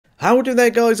Howdy there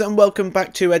guys, and welcome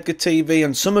back to Edgar TV,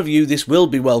 and some of you this will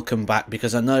be welcome back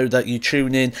because I know that you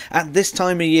tune in at this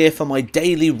time of year for my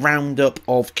daily roundup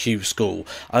of Q School.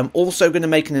 I'm also going to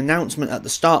make an announcement at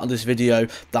the start of this video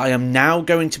that I am now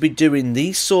going to be doing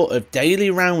these sort of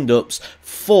daily roundups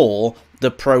for the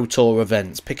Pro Tour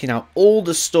events, picking out all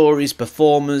the stories,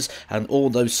 performers, and all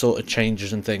those sort of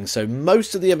changes and things. So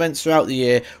most of the events throughout the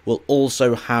year will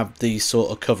also have these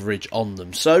sort of coverage on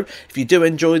them. So if you do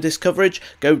enjoy this coverage,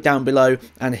 go down below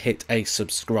and hit a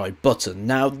subscribe button.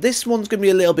 Now this one's going to be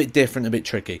a little bit different, a bit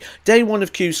tricky. Day one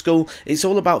of Q School, it's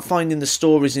all about finding the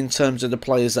stories in terms of the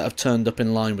players that have turned up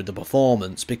in line with the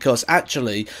performance, because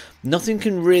actually nothing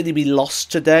can really be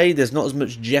lost today. There's not as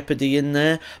much jeopardy in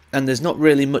there, and there's not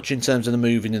really much in terms of the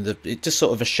moving and it's just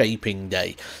sort of a shaping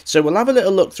day. So we'll have a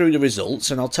little look through the results,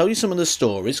 and I'll tell you some of the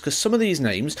stories, because some of these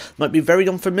names might be very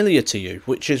unfamiliar to you,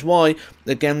 which is why,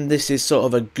 again, this is sort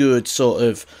of a good sort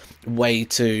of way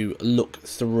to look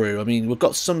through. I mean, we've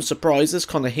got some surprises.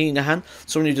 Connor Heenahan,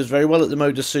 someone who does very well at the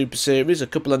Moda Super Series, a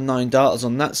couple of 9-darters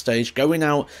on that stage, going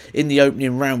out in the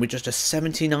opening round with just a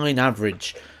 79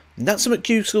 average. And that's something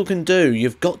Q School can do.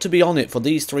 You've got to be on it for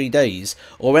these 3 days,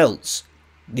 or else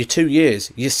your 2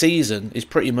 years, your season is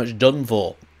pretty much done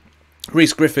for.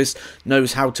 Rhys Griffiths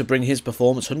knows how to bring his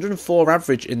performance, 104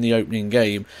 average in the opening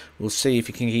game. We'll see if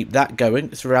he can keep that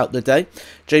going throughout the day.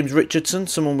 James Richardson,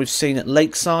 someone we've seen at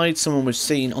Lakeside, someone we've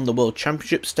seen on the World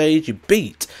Championship stage. He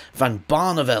beat Van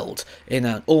Barneveld in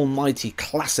an almighty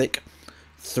classic.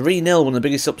 3-0, one of the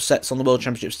biggest upsets on the World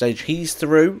Championship stage. He's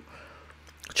through.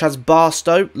 Chaz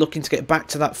Barstow looking to get back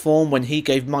to that form when he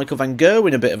gave Michael van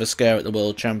Gerwen a bit of a scare at the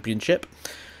World Championship.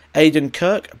 Aidan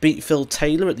Kirk beat Phil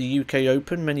Taylor at the UK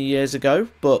Open many years ago,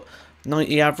 but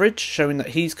 90 average, showing that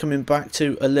he's coming back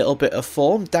to a little bit of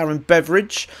form. Darren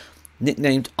Beveridge,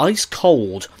 nicknamed Ice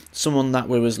Cold, someone that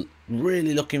we was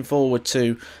really looking forward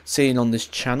to seeing on this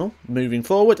channel moving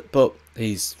forward, but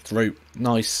he's through.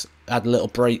 Nice, had a little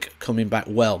break, coming back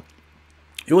well.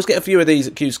 You always get a few of these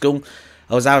at Q School.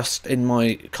 I was asked in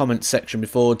my comment section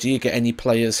before, do you get any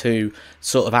players who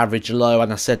sort of average low?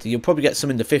 And I said, you'll probably get some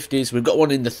in the 50s. We've got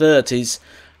one in the 30s.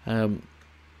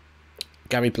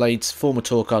 Gary Blades, former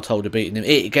tour card holder, beating him.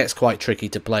 It gets quite tricky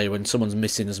to play when someone's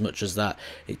missing as much as that.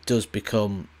 It does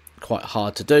become quite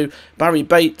hard to do. Barry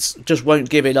Bates just won't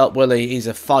give it up, will he? He's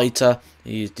a fighter.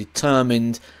 He is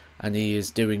determined. And he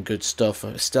is doing good stuff.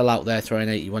 Still out there throwing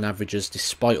 81 averages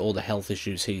despite all the health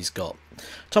issues he's got.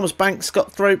 Thomas Banks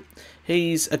got through.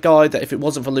 He's a guy that if it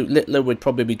wasn't for Luke Littler, we'd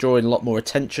probably be drawing a lot more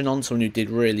attention on. Someone who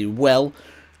did really well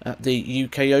at the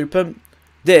UK Open.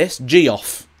 This,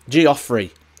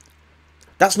 Geoffrey.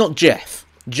 That's not Jeff.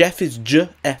 Jeff is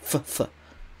J-F-F.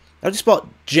 I just spot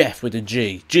Jeff with a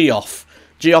G.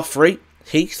 Geoffrey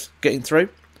Heath getting through.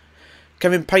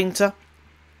 Kevin Painter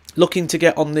looking to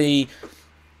get on the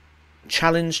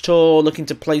Challenge Tour, looking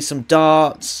to play some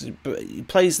darts. He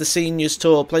plays the Seniors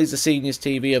Tour, plays the Seniors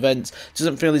TV events.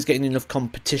 Doesn't feel he's getting enough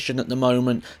competition at the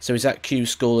moment, so he's at Q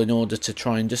School in order to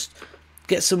try and just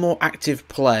get some more active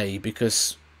play,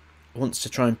 because he wants to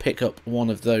try and pick up one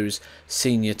of those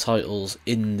senior titles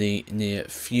in the near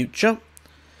future.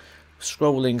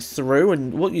 Scrolling through,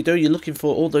 and what you do, you're looking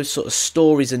for all those sort of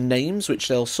stories and names, which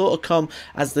they'll sort of come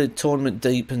as the tournament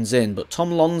deepens in. But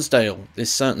Tom Lonsdale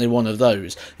is certainly one of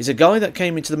those. He's a guy that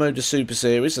came into the Moda Super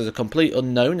Series as a complete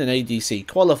unknown, an ADC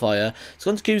qualifier. He's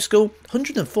gone to Q School,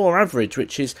 104 average,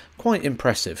 which is quite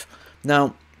impressive.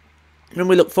 Now, when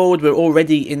we look forward, we're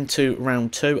already into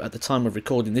round 2 at the time of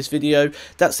recording this video.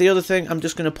 That's the other thing I'm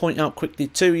just going to point out quickly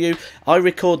to you. I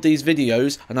record these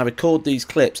videos and I record these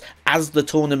clips as the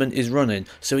tournament is running,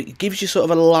 so it gives you sort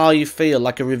of a live feel,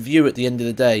 like a review at the end of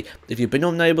the day. If you've been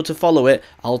unable to follow it,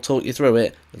 I'll talk you through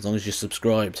it as long as you're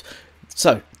subscribed.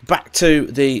 So back to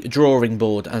the drawing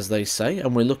board, as they say,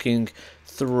 and we're looking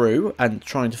through and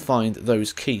trying to find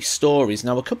those key stories.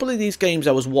 Now, a couple of these games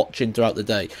I was watching throughout the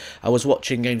day. I was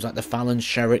watching games like the Fallon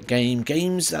Sherritt game,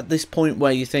 games at this point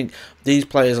where you think these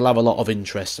players will have a lot of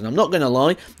interest. And I'm not going to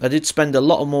lie, I did spend a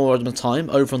lot more of my time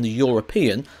over on the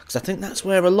European, because I think that's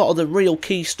where a lot of the real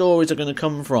key stories are going to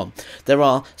come from. There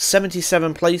are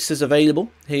 77 places available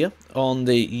here on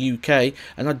the UK,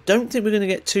 and I don't think we're going to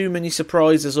get too many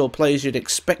surprises or players you'd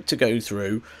expect to go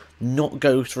through not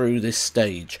go through this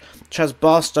stage. Chaz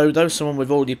Barstow, though, someone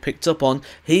we've already picked up on,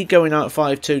 he going out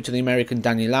 5-2 to the American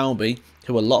Danny Lauby,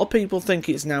 who a lot of people think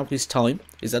it's now his time.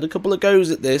 He's had a couple of goes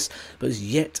at this, but has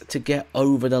yet to get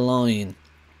over the line.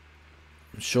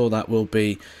 I'm sure that will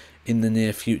be in the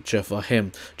near future for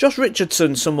him. Josh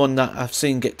Richardson, someone that I've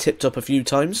seen get tipped up a few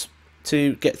times.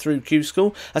 to get through Q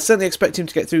School. I certainly expect him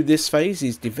to get through this phase.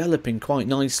 He's developing quite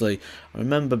nicely. I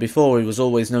remember before he was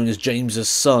always known as James's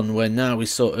son, where now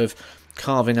he's sort of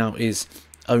carving out his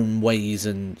own ways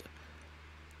and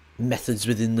methods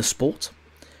within the sport.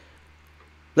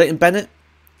 Leighton Bennett,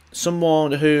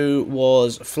 someone who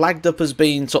was flagged up as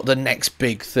being sort of the next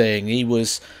big thing. He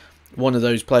was one of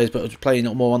those players, but was playing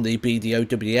more on the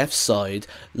BDOWF side.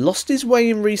 Lost his way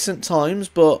in recent times,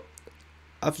 but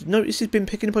I've noticed he's been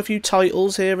picking up a few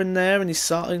titles here and there, and he's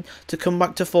starting to come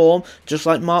back to form, just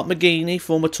like Mark McGeaney,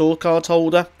 former tour card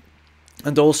holder,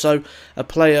 and also a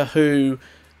player who,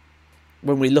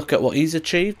 when we look at what he's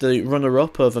achieved, the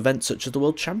runner-up of events such as the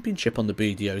World Championship on the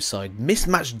BDO side,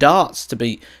 mismatched darts to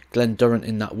beat Glenn Durrant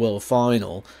in that World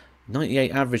Final.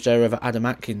 98 average there over Adam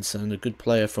Atkinson, a good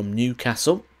player from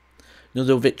Newcastle.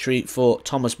 Another victory for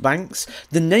Thomas Banks.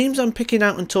 The names I'm picking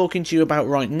out and talking to you about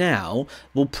right now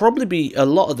will probably be a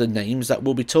lot of the names that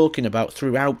we'll be talking about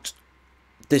throughout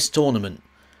this tournament.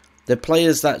 They're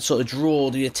players that sort of draw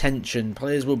the attention.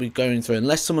 Players will be going through,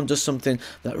 unless someone does something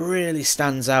that really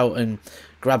stands out and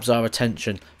grabs our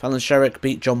attention. Fallon Sherrick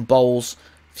beat John Bowles.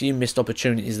 A few missed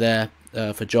opportunities there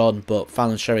for John, but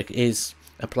Fallon Sherrick is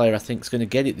a player I think is going to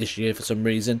get it this year for some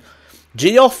reason.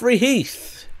 Geoffrey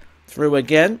Heath through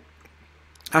again.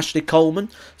 Ashley Coleman,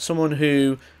 someone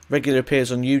who regularly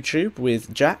appears on YouTube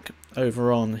with Jack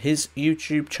over on his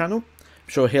YouTube channel. I'm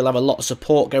sure he'll have a lot of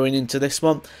support going into this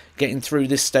one. Getting through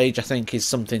this stage, I think, is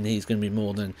something he's going to be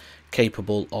more than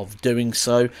capable of doing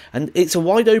so. And it's a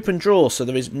wide open draw, so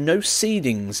there is no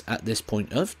seedings at this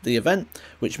point of the event,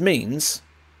 which means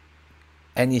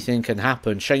anything can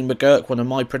happen. Shane McGurk, one of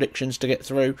my predictions to get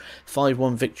through.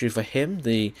 5-1 victory for him,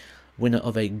 the winner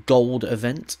of a gold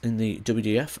event in the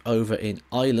WDF over in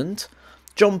Ireland.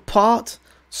 John Part,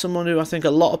 someone who I think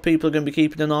a lot of people are going to be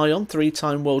keeping an eye on,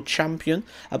 3-time world champion.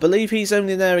 I believe he's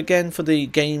only there again for the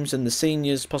games and the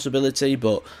seniors possibility,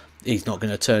 but he's not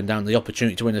going to turn down the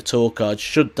opportunity to win a tour card.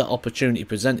 Should that opportunity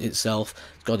present itself,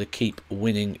 he's got to keep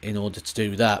winning in order to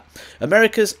do that.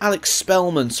 America's Alex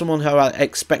Spellman, someone who I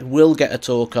expect will get a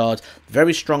tour card.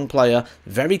 Very strong player,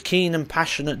 very keen and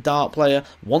passionate dart player,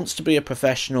 wants to be a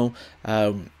professional.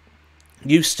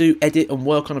 Used to edit and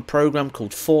work on a program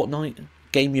called Fortnite,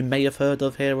 game you may have heard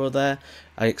of here or there.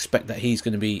 I expect that he's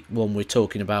going to be one we're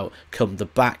talking about come the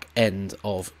back end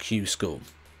of Q School.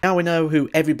 Now we know who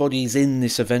everybody's in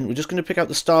this event, we're just going to pick out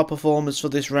the star performers for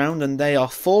this round, and they are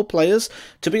 4 players.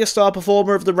 To be a star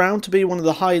performer of the round, to be one of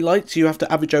the highlights, you have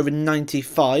to average over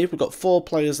 95. We've got 4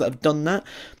 players that have done that.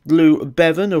 Lou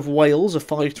Bevan of Wales, a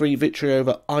 5-3 victory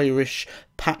over Irish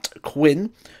Pat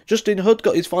Quinn. Justin Hood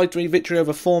got his 5-3 victory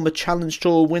over former Challenge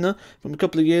Tour winner from a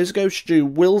couple of years ago, Stu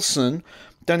Wilson.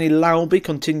 Danny Lauby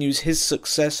continues his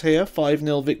success here,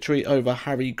 5-0 victory over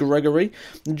Harry Gregory.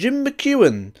 Jim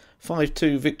McEwen,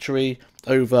 5-2 victory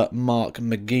over Mark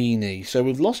McGeaney. So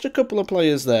we've lost a couple of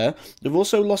players there. We've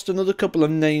also lost another couple of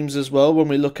names as well when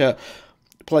we look at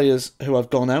players who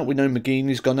have gone out. We know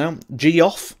McGeaney's gone out.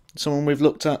 Geoff, someone we've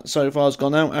looked at so far, has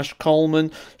gone out. Ash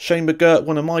Coleman, Shane McGurk,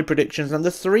 one of my predictions. And the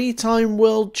 3-time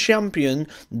world champion,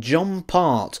 John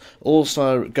Part,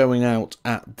 also going out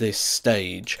at this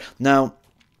stage. Now,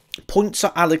 points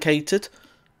are allocated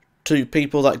to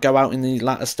people that go out in the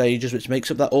latter stages, which makes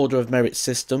up that order of merit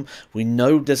system. We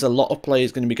know there's a lot of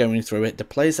players going to be going through it. The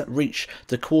players that reach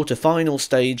the quarter-final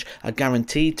stage are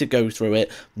guaranteed to go through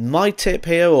it. My tip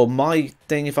here, or my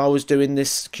thing if I was doing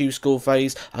this Q School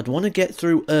phase, I'd want to get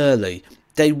through early.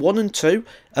 Day 1 and 2,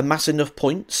 amass enough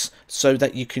points so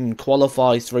that you can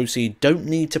qualify through, so you don't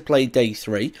need to play day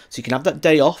 3. So you can have that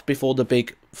day off before the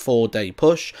big 4-day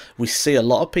push. We see a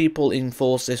lot of people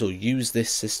enforce this or use this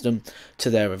system to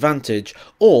their advantage,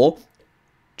 or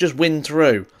just win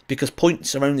through, because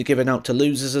points are only given out to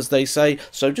losers, as they say.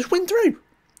 So just win through.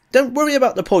 Don't worry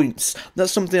about the points.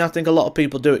 That's something I think a lot of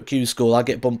people do at Q School. I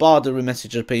get bombarded with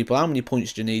messages of people. How many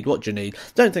points do you need? What do you need?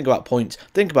 Don't think about points.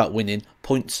 Think about winning.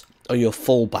 Points are your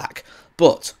fallback.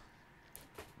 But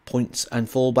points and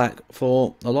fallback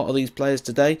for a lot of these players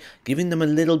today, giving them a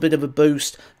little bit of a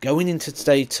boost going into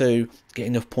day 2, get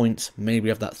enough points, maybe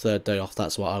have that 3rd day off.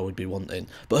 That's what I would be wanting.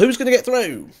 But who's going to get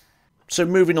through? So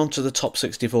moving on to the top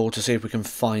 64 to see if we can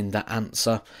find that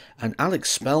answer. And Alex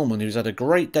Spellman, who's had a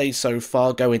great day so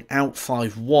far, going out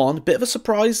 5-1. Bit of a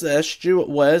surprise there. Stuart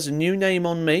Wares, a new name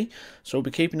on me. so we'll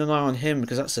be keeping an eye on him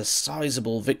because that's a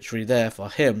sizable victory there for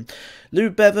him. Lou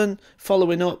Bevan,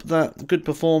 following up that good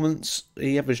performance,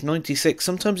 he averaged 96.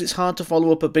 Sometimes it's hard to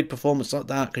follow up a big performance like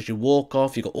that because you walk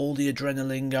off, you've got all the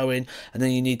adrenaline going, and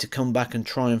then you need to come back and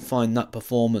try and find that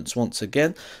performance once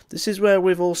again. This is where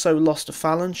we've also lost a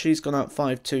Fallon. She's gone out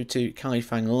 5-2 to Kai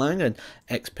Fang Lang, an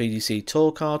ex-PDC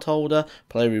Tour card holder,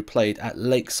 player who played at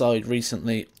Lakeside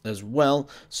recently as well.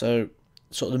 So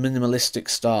sort of the minimalistic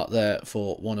start there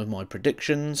for one of my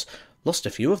predictions. Lost a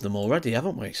few of them already,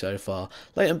 haven't we, so far?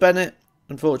 Leighton Bennett,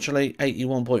 unfortunately,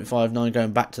 81.59,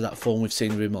 going back to that form we've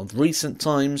seen with him of recent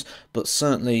times, but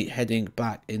certainly heading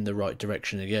back in the right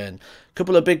direction again.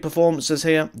 Couple of big performances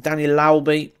here. Danny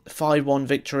Lauby, 5-1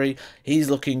 victory. He's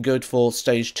looking good for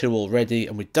Stage 2 already,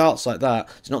 and with darts like that,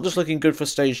 it's not just looking good for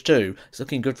Stage 2, it's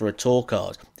looking good for a tour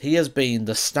card. He has been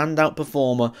the standout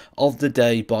performer of the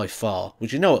day by far,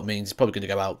 which you know what it means. He's probably going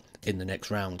to go out in the next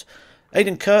round.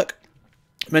 Aidan Kirk,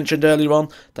 mentioned earlier on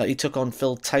that he took on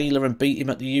Phil Taylor and beat him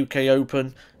at the UK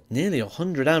Open. Nearly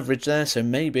 100 average there, so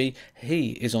maybe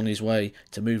he is on his way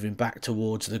to moving back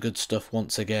towards the good stuff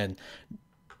once again.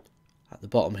 At the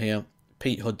bottom here,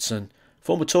 Pete Hudson,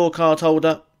 former tour card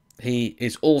holder. He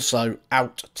is also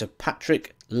out to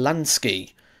Patrick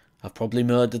Lansky. I've probably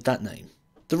murdered that name.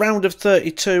 The round of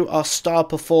 32 are star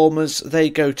performers.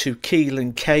 They go to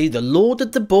Keelan Kay, the Lord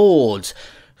of the Board.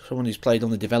 Someone who's played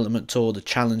on the Development Tour, the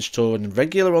Challenge Tour, and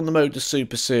regular on the Motor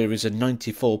Super Series at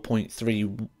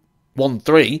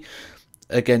 94.313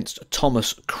 against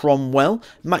Thomas Cromwell.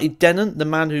 Matty Denon, the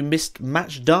man who missed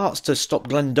match darts to stop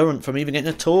Glenn Durrant from even getting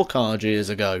a tour card years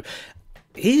ago.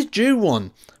 He's due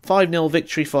one. 5-0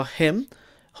 victory for him.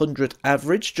 100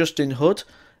 average. Justin Hood,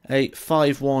 a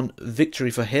 5-1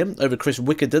 victory for him over Chris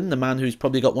Wickerden, the man who's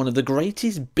probably got one of the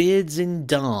greatest beards in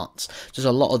darts. Just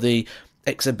a lot of the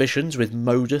exhibitions with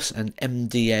Modus and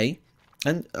MDA.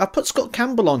 And I put Scott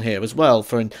Campbell on here as well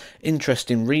for an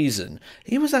interesting reason.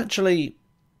 He was actually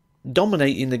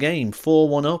dominating the game,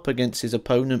 4-1 up against his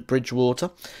opponent Bridgewater,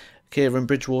 Kieran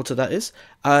Bridgewater that is,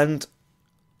 and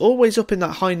always up in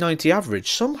that high 90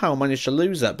 average. Somehow managed to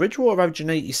lose that. Bridgewater averaging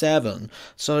 87,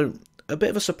 so a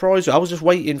bit of a surprise. I was just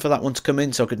waiting for that one to come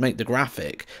in so I could make the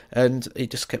graphic, and he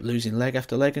just kept losing leg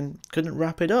after leg and couldn't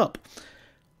wrap it up.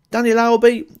 Danny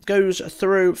Lauby goes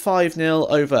through 5-0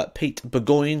 over Pete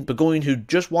Burgoyne. Burgoyne, who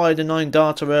just wired a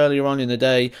 9-darter earlier on in the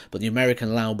day, but the American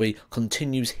Lauby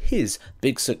continues his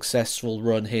big successful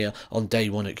run here on day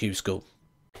 1 at Q School.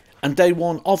 And day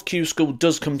 1 of Q School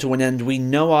does come to an end. We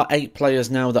know our 8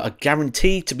 players now that are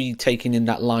guaranteed to be taken in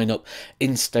that lineup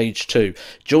in Stage 2.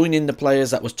 Joining the players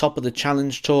that was top of the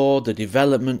Challenge Tour, the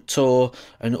Development Tour,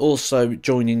 and also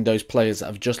joining those players that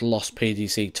have just lost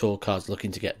PDC Tour cards,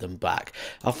 looking to get them back.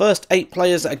 Our first 8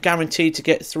 players that are guaranteed to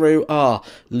get through are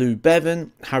Lou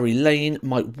Bevan, Harry Lane,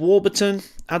 Mike Warburton,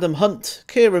 Adam Hunt,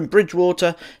 Kieran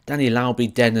Bridgewater, Danny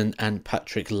Lauby, Denon, and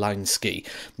Patrick Lansky.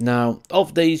 Now,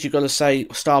 of these, you've got to say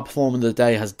star performer of the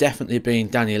day has definitely been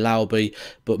Danny Lauby,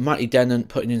 but Matty Denon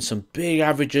putting in some big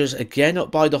averages, again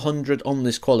up by the 100 on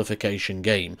this qualification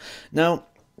game. Now,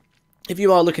 if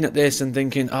you are looking at this and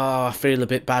thinking, I feel a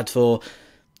bit bad for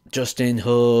Justin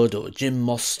Hood or Jim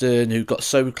Mostyn, who got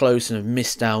so close and have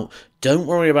missed out, don't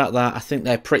worry about that. I think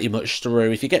they're pretty much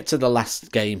through. If you get to the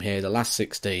last game here, the last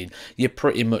 16, you're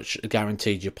pretty much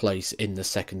guaranteed your place in the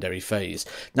secondary phase.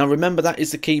 Now remember, that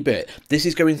is the key bit. This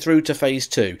is going through to phase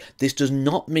 2. This does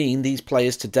not mean these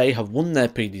players today have won their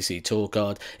PDC Tour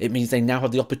card. It means they now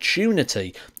have the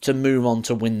opportunity to move on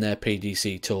to win their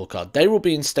PDC Tour card. They will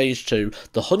be in stage 2,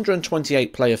 the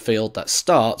 128 player field that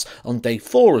starts on day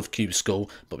 4 of Q School.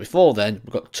 But before then,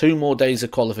 we've got 2 more days of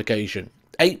qualification.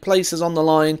 8 places on the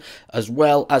line, as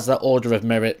well as that order of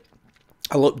merit.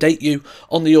 I'll update you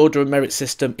on the order of merit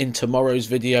system in tomorrow's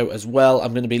video as well.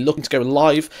 I'm going to be looking to go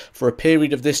live for a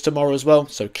period of this tomorrow as well,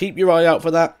 so keep your eye out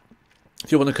for that.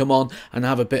 If you want to come on and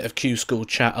have a bit of Q School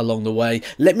chat along the way,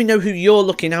 let me know who you're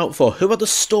looking out for. Who are the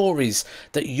stories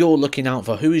that you're looking out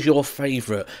for? Who is your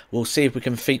favourite? We'll see if we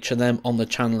can feature them on the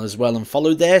channel as well and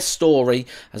follow their story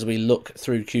as we look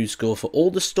through Q School for all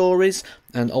the stories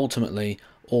and ultimately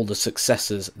all the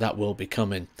successes that will be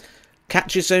coming.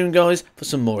 Catch you soon, guys, for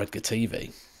some more Edgar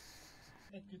TV.